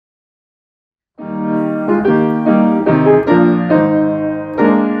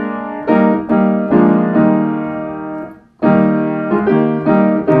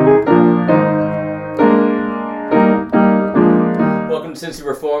Cincy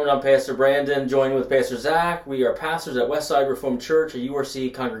Reformed. I'm Pastor Brandon, joined with Pastor Zach. We are pastors at Westside Reformed Church, a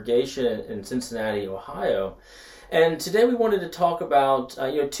URC congregation in Cincinnati, Ohio. And today we wanted to talk about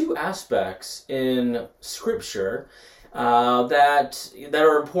two aspects in Scripture that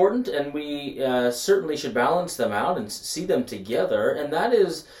are important, and we certainly should balance them out and see them together. And that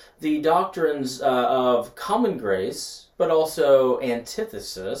is the doctrines of common grace, but also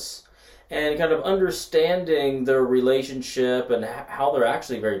antithesis, and kind of understanding their relationship and how they're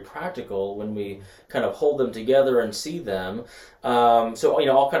actually very practical when we kind of hold them together and see them. I'll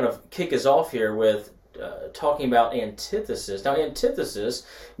kind of kick us off here with talking about antithesis. Now, antithesis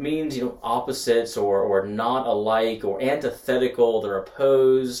means, opposites or not alike or antithetical. They're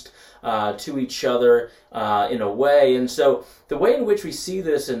opposed to each other in a way. And so the way in which we see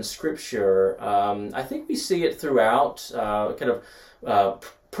this in Scripture, I think we see it throughout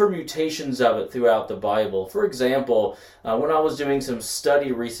permutations of it throughout the Bible. For example, when I was doing some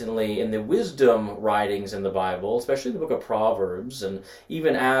study recently in the wisdom writings in the Bible, especially the book of Proverbs, and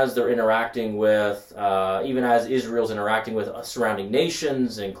even as they're interacting with, even as Israel's interacting with surrounding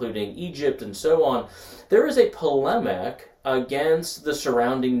nations, including Egypt and so on, there is a polemic against the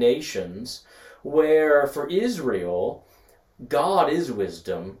surrounding nations where for Israel, God is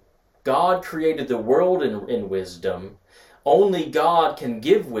wisdom. God created the world in wisdom. Only God can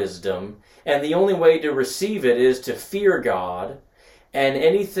give wisdom, and the only way to receive it is to fear God, and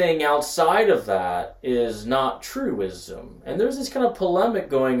anything outside of that is not true wisdom. And there's this kind of polemic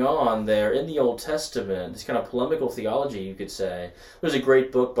going on there in the Old Testament, this kind of polemical theology, you could say. There's a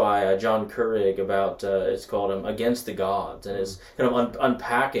great book by John Currig about, it's called Against the Gods, and it's kind of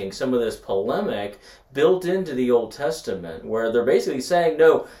unpacking some of this polemic built into the Old Testament, where they're basically saying,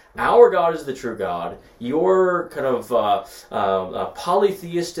 no, our God is the true God. Your kind of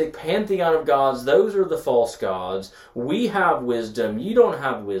polytheistic pantheon of gods, those are the false gods. We have wisdom. You don't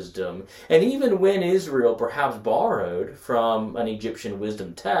have wisdom. And even when Israel perhaps borrowed from an Egyptian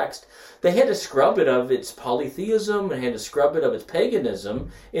wisdom text, they had to scrub it of its polytheism and had to scrub it of its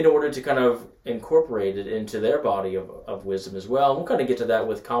paganism in order to kind of incorporate it into their body of wisdom as well. And we'll kind of get to that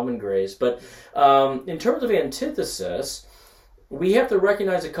with common grace. But in terms of antithesis, we have to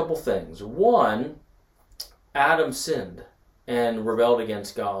recognize a couple things. One, Adam sinned and rebelled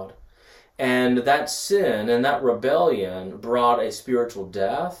against God. And that sin and that rebellion brought a spiritual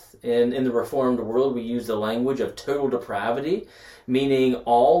death. In the Reformed world, we use the language of total depravity, meaning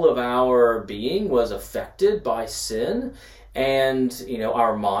all of our being was affected by sin. And,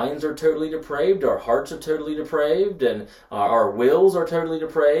 our minds are totally depraved, our hearts are totally depraved, and our wills are totally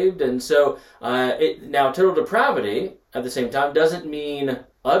depraved. And so, now total depravity, at the same time, doesn't mean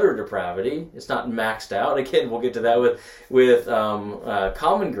utter depravity. It's not maxed out. Again, we'll get to that with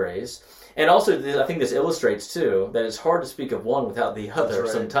common grace. And also, I think this illustrates, too, that it's hard to speak of one without the other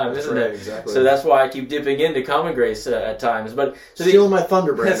sometimes, isn't it? Exactly. So that's why I keep dipping into common grace at times. But stealing my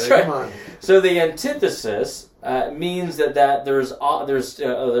thunder, Brandon. That's right. Come on. So the antithesis means that there's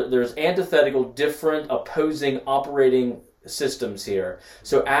antithetical, different, opposing operating systems here.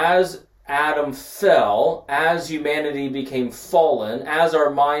 So as Adam fell, as humanity became fallen, as our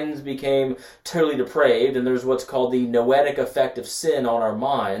minds became totally depraved, and there's what's called the noetic effect of sin on our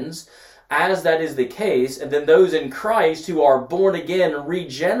minds, as that is the case, and then those in Christ who are born again,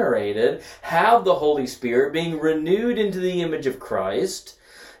 regenerated, have the Holy Spirit being renewed into the image of Christ,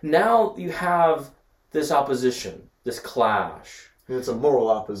 now you have this opposition, this clash. And it's a moral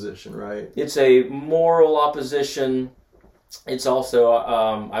opposition, right? It's a moral opposition. It's also,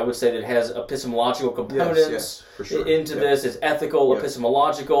 I would say that it has epistemological components for sure. into this. It's ethical,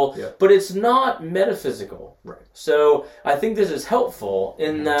 epistemological, Yeah. but it's not metaphysical. Right. So I think this is helpful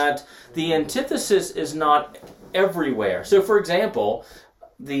in that the antithesis is not everywhere. So, for example,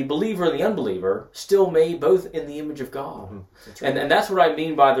 the believer and the unbeliever still made both in the image of God. Mm-hmm. That's right. And that's what I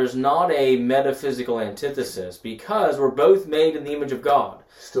mean by there's not a metaphysical antithesis, because we're both made in the image of God.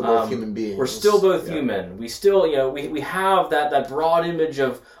 Still both human beings. We're still both human. We still, we have that broad image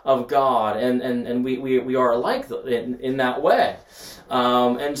of God, and we are alike in that way.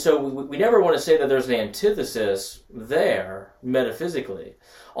 And so we never want to say that there's an antithesis there, metaphysically.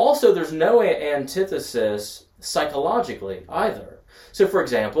 Also, there's no antithesis psychologically either. So, for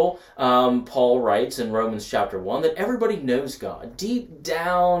example, Paul writes in Romans chapter 1 that everybody knows God. Deep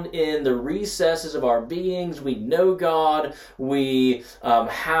down in the recesses of our beings, we know God. We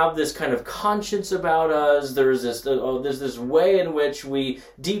have this kind of conscience about us. There's this way in which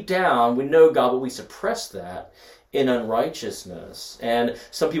deep down, we know God, but we suppress that in unrighteousness. And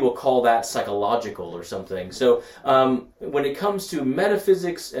some people call that psychological or something. So when it comes to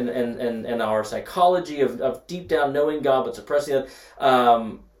metaphysics and our psychology of deep down knowing God but suppressing it,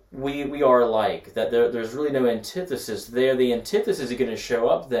 we are alike. That there's really no antithesis there. The antithesis is going to show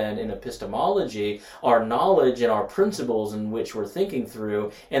up then in epistemology, our knowledge and our principles in which we're thinking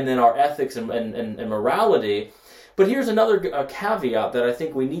through, and then our ethics and morality. But here's another caveat that I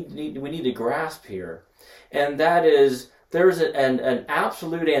think we need to grasp here. And that is, there is an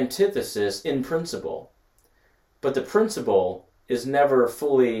absolute antithesis in principle, but the principle is never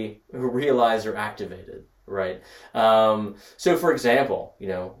fully realized or activated, right? So, for example,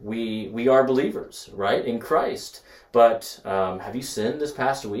 we are believers, right, in Christ. But have you sinned this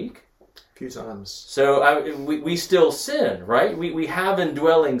past week? Few times. So we still sin, right? We have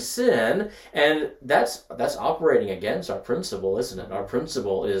indwelling sin, and that's operating against our principle, isn't it? Our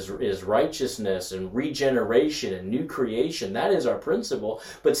principle is righteousness and regeneration and new creation. That is our principle.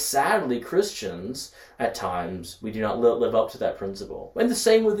 But sadly, Christians, at times, we do not live up to that principle. And the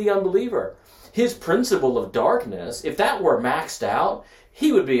same with the unbeliever. His principle of darkness, if that were maxed out,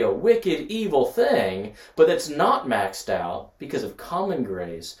 he would be a wicked, evil thing, but it's not maxed out because of common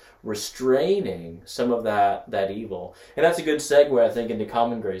grace restraining some of that evil. And that's a good segue, I think, into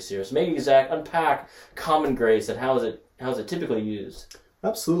common grace here. So maybe, Zach, unpack common grace and how is it typically used?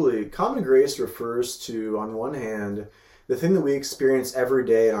 Absolutely. Common grace refers to, on one hand, the thing that we experience every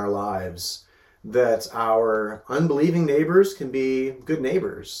day in our lives, that our unbelieving neighbors can be good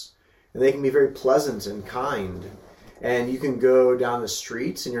neighbors, and they can be very pleasant and kind. And you can go down the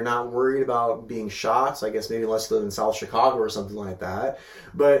streets and you're not worried about being shot. I guess maybe unless you live in South Chicago or something like that.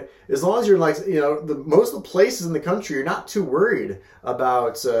 But as long as you're most of the places in the country, you're not too worried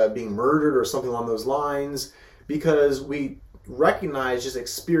about being murdered or something along those lines, because we recognize just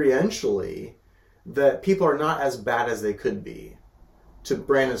experientially that people are not as bad as they could be. To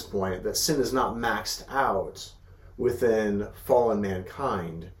Brandon's point, that sin is not maxed out within fallen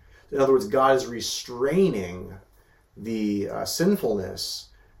mankind. In other words, God is restraining the sinfulness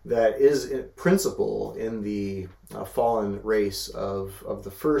that is in principle in the fallen race of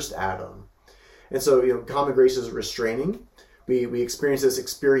the first Adam. And so, common grace is restraining. We experience this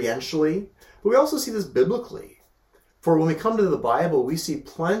experientially, but we also see this biblically. For when we come to the Bible, we see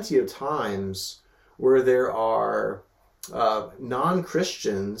plenty of times where there are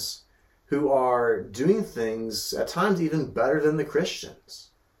non-Christians who are doing things at times even better than the Christians.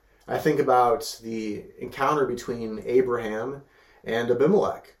 I think about the encounter between Abraham and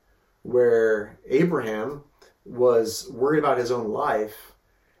Abimelech, where Abraham was worried about his own life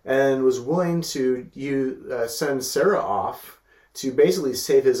and was willing to send Sarah off to basically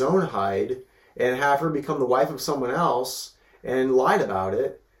save his own hide and have her become the wife of someone else, and lied about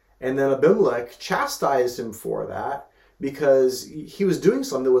it. And then Abimelech chastised him for that because he was doing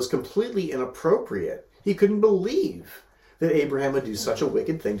something that was completely inappropriate. He couldn't believe that Abraham would do such a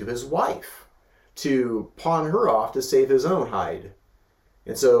wicked thing to his wife, to pawn her off to save his own hide.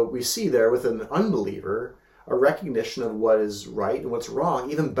 And so we see there with an unbeliever a recognition of what is right and what's wrong,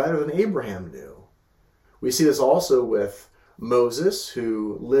 even better than Abraham knew. We see this also with Moses,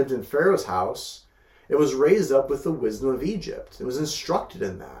 who lived in Pharaoh's house and was raised up with the wisdom of Egypt and was instructed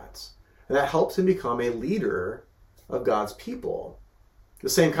in that. And that helped him become a leader of God's people. The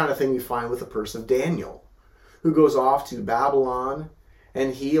same kind of thing we find with the person of Daniel, who goes off to Babylon,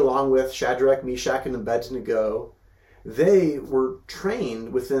 and he, along with Shadrach, Meshach, and Abednego, they were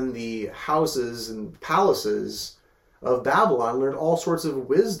trained within the houses and palaces of Babylon, learned all sorts of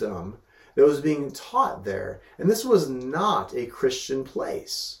wisdom that was being taught there. And this was not a Christian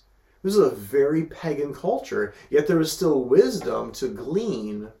place. This was a very pagan culture, yet there was still wisdom to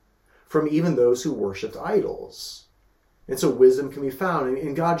glean from even those who worshipped idols. And so wisdom can be found,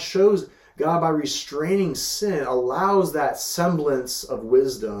 and God shows, God, by restraining sin, allows that semblance of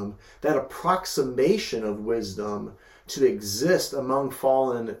wisdom, that approximation of wisdom, to exist among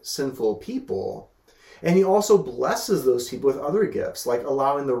fallen, sinful people. And he also blesses those people with other gifts, like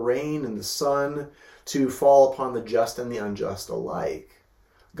allowing the rain and the sun to fall upon the just and the unjust alike.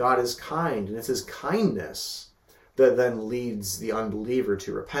 God is kind, and it's his kindness that then leads the unbeliever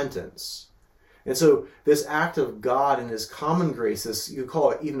to repentance. And so this act of God and his common grace, this, you could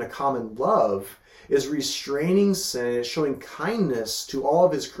call it even a common love, is restraining sin. It's showing kindness to all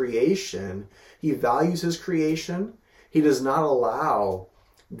of his creation. He values his creation. He does not allow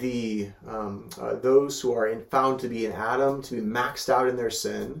those who are found to be in Adam to be maxed out in their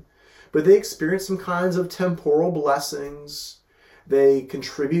sin, but they experience some kinds of temporal blessings. They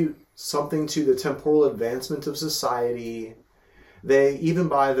contribute something to the temporal advancement of society. They, even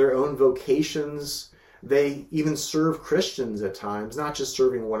by their own vocations, They even serve Christians at times, not just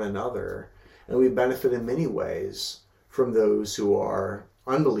serving one another. And we benefit in many ways from those who are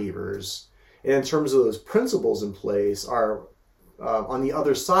unbelievers. And in terms of those principles in place are on the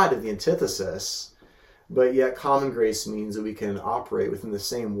other side of the antithesis, but yet common grace means that we can operate within the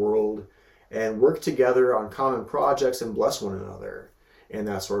same world and work together on common projects and bless one another in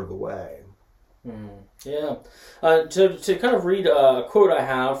that sort of a way. Yeah. To kind of read a quote I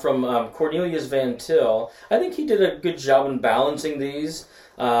have from Cornelius Van Til, I think he did a good job in balancing these.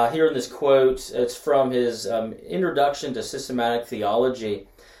 Here in this quote, it's from his Introduction to Systematic Theology.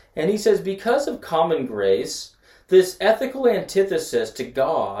 And he says, because of common grace, this ethical antithesis to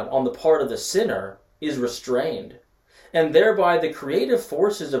God on the part of the sinner is restrained, and thereby the creative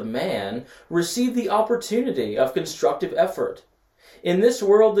forces of man receive the opportunity of constructive effort. In this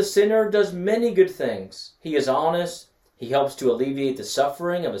world, the sinner does many good things. He is honest. He helps to alleviate the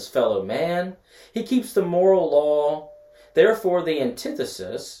suffering of his fellow man. He keeps the moral law. Therefore, the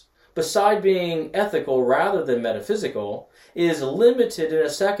antithesis, beside being ethical rather than metaphysical, is limited in a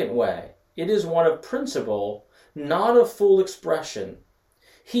second way. It is one of principle, not of full expression.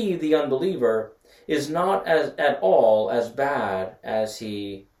 He, the unbeliever, is not at all as bad as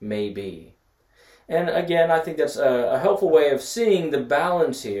he may be. And again, I think that's a helpful way of seeing the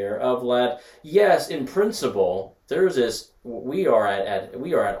balance here of that, yes, in principle, there's this, we are at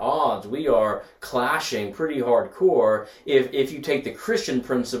odds, we are clashing pretty hardcore. If you take the Christian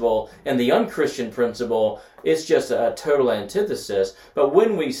principle and the unchristian principle, it's just a total antithesis. But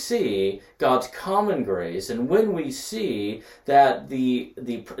when we see God's common grace, and when we see that the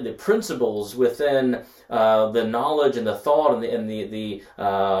principles within the knowledge and the thought and the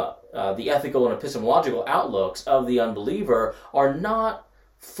ethical and epistemological outlooks of the unbeliever are not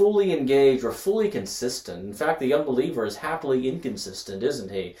fully engaged or fully consistent. In fact, the unbeliever is happily inconsistent, isn't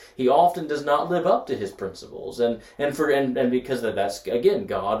he? He often does not live up to his principles, and because of that's, again,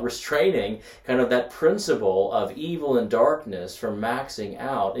 God restraining kind of that principle of evil and darkness from maxing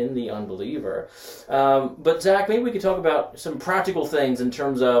out in the unbeliever. But Zach, maybe we could talk about some practical things in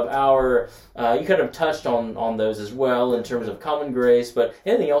terms of our, you kind of touched on those as well in terms of common grace, but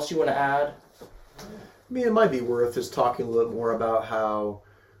anything else you want to add? I mean, it might be worth just talking a little more about how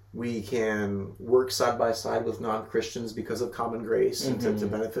we can work side by side with non-Christians because of common grace and to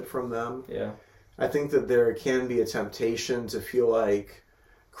benefit from them. Yeah. I think that there can be a temptation to feel like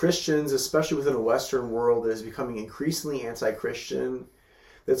Christians, especially within a Western world that is becoming increasingly anti-Christian,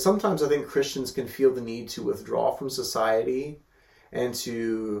 that sometimes I think Christians can feel the need to withdraw from society and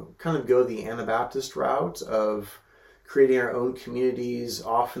to kind of go the Anabaptist route of creating our own communities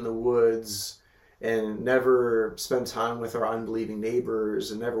off in the woods, and never spend time with our unbelieving neighbors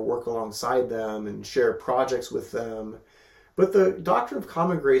and never work alongside them and share projects with them. But the doctrine of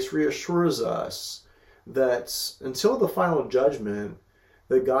common grace reassures us that until the final judgment,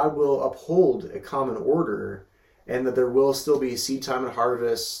 that God will uphold a common order, and that there will still be seed time and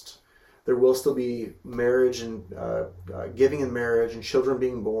harvest, there will still be marriage and giving in marriage and children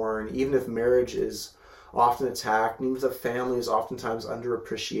being born, even if marriage is often attacked, and even if the family is oftentimes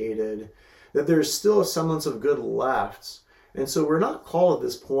underappreciated, that there's still a semblance of good left. And so we're not called at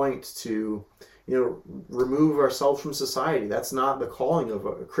this point to, remove ourselves from society. That's not the calling of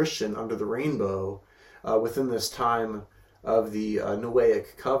a Christian under the rainbow within this time of the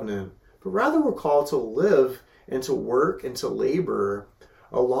Noahic covenant. But rather we're called to live and to work and to labor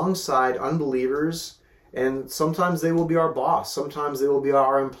alongside unbelievers. And sometimes they will be our boss. Sometimes they will be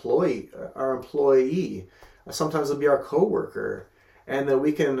our employee. Sometimes they'll be our co-worker. And that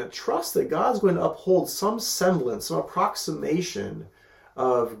we can trust that God's going to uphold some semblance, some approximation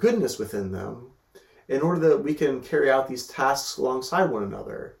of goodness within them in order that we can carry out these tasks alongside one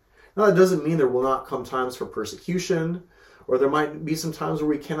another. Now, that doesn't mean there will not come times for persecution, or there might be some times where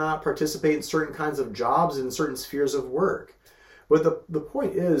we cannot participate in certain kinds of jobs in certain spheres of work. But the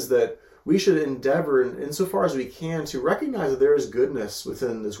point is that we should endeavor, insofar as we can, to recognize that there is goodness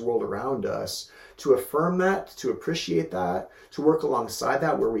within this world around us, to affirm that, to appreciate that, to work alongside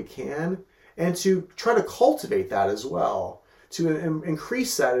that where we can, and to try to cultivate that as well, to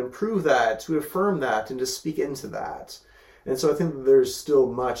increase that, improve that, to affirm that, and to speak into that. And so I think that there's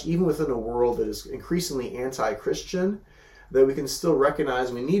still much, even within a world that is increasingly anti-Christian, that we can still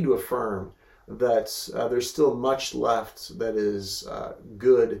recognize we need to affirm that there's still much left that is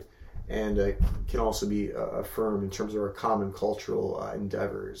good and can also be affirmed in terms of our common cultural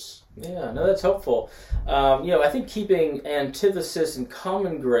endeavors. Yeah, no, that's helpful. I think keeping antithesis and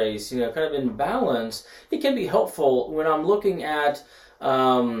common grace, kind of in balance, it can be helpful when I'm looking at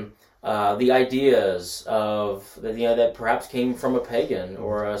the ideas of that perhaps came from a pagan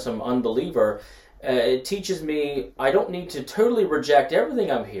or some unbeliever. it teaches me I don't need to totally reject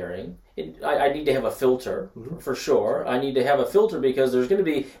everything I'm hearing. I need to have a filter, for sure. I need to have a filter because there's going to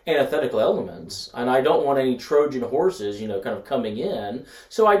be antithetical elements, and I don't want any Trojan horses, kind of coming in.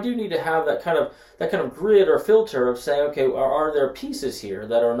 So I do need to have that kind of grid or filter of saying, okay, are there pieces here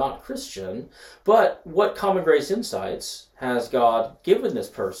that are not Christian? But what common grace insights has God given this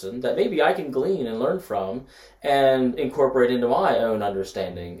person that maybe I can glean and learn from and incorporate into my own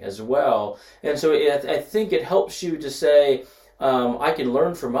understanding as well? And so I think it helps you to say, I can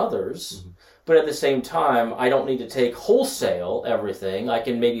learn from others, but at the same time, I don't need to take wholesale everything. I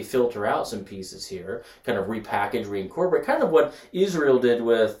can maybe filter out some pieces here, kind of repackage, reincorporate, kind of what Israel did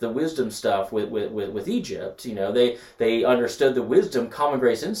with the wisdom stuff with Egypt. They understood the wisdom, common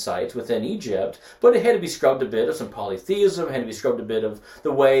grace insights within Egypt, but it had to be scrubbed a bit of some polytheism, had to be scrubbed a bit of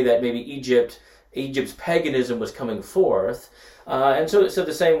the way that maybe Egypt's paganism was coming forth. And so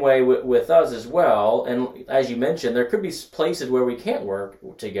the same way with us as well. And as you mentioned, there could be places where we can't work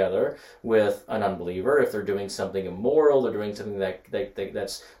together with an unbeliever if they're doing something immoral, they're doing something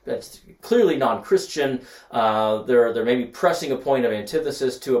that's clearly non-Christian. They're maybe pressing a point of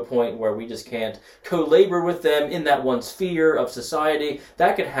antithesis to a point where we just can't co-labor with them in that one sphere of society.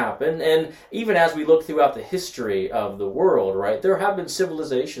 That could happen. And even as we look throughout the history of the world, right, there have been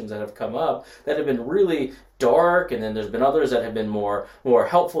civilizations that have come up that have been really dark, and then there's been others that have been more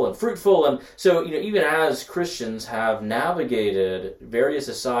helpful and fruitful. And so even as Christians have navigated various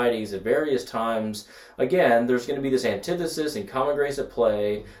societies at various times, again, there's going to be this antithesis and common grace at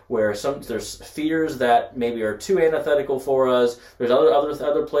play, where there's fears that maybe are too antithetical for us. There's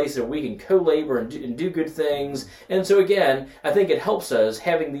other places where we can co-labor and do good things. And so again, I think it helps us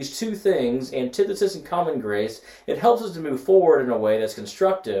having these two things, antithesis and common grace. It helps us to move forward in a way that's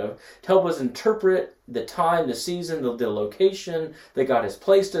constructive, to help us interpret the time, the season, the location that God has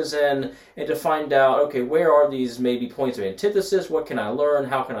placed us in, and to find out, okay, where are these maybe points of antithesis? What can I learn?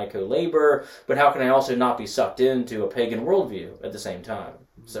 How can I co-labor? But how can I also not be sucked into a pagan worldview at the same time?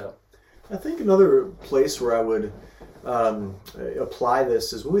 So, I think another place where I would apply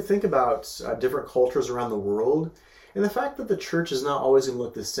this is when we think about different cultures around the world, and the fact that the church is not always going to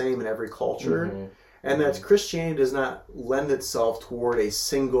look the same in every culture, and that Christianity does not lend itself toward a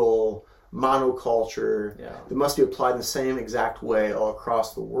single monoculture that must be applied in the same exact way all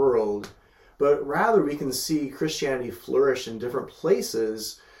across the world, but rather we can see Christianity flourish in different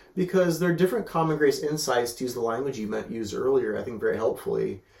places because there are different common grace insights, to use the language you used earlier, I think very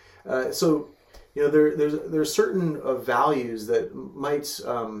helpfully. So there's certain values that might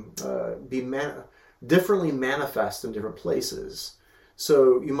be differently manifest in different places.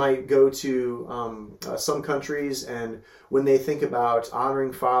 So you might go to some countries, and when they think about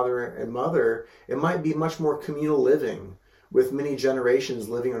honoring father and mother, it might be much more communal living, with many generations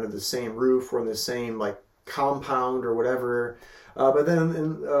living under the same roof or in the same compound or whatever. But then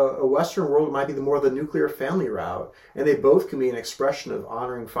in a Western world, it might be more of the nuclear family route, and they both can be an expression of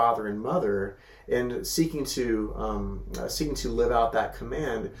honoring father and mother and seeking to live out that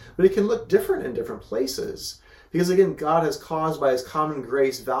command. But it can look different in different places. Because again, God has caused by his common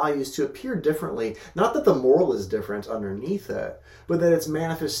grace values to appear differently. Not that the moral is different underneath it, but that its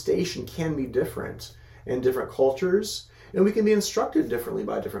manifestation can be different in different cultures, and we can be instructed differently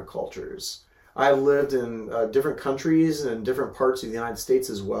by different cultures. I've lived in different countries and in different parts of the United States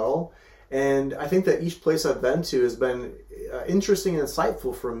as well, and I think that each place I've been to has been interesting and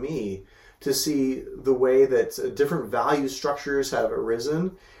insightful for me to see the way that different value structures have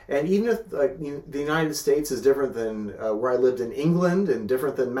arisen. And even if the United States is different than where I lived in England and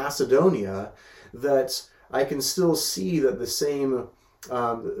different than Macedonia, that I can still see that the same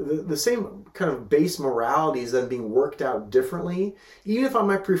kind of base moralities then being worked out differently. Even if I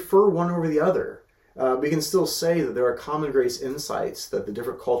might prefer one over the other, we can still say that there are common grace insights that the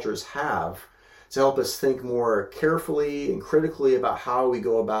different cultures have to help us think more carefully and critically about how we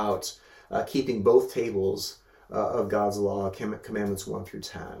go about keeping both tables of God's law, commandments 1 through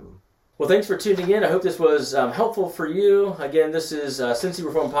 10. Well, thanks for tuning in. I hope this was helpful for you. Again, this is Cincy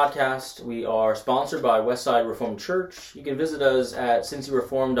Reformed Podcast. We are sponsored by Westside Reformed Church. You can visit us at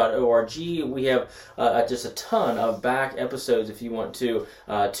cincyreformed.org. We have just a ton of back episodes if you want to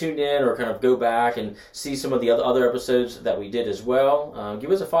tune in or kind of go back and see some of the other episodes that we did as well.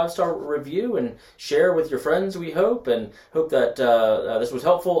 Give us a 5-star review and share with your friends, we hope, and hope that this was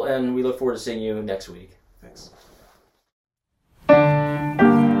helpful, and we look forward to seeing you next week.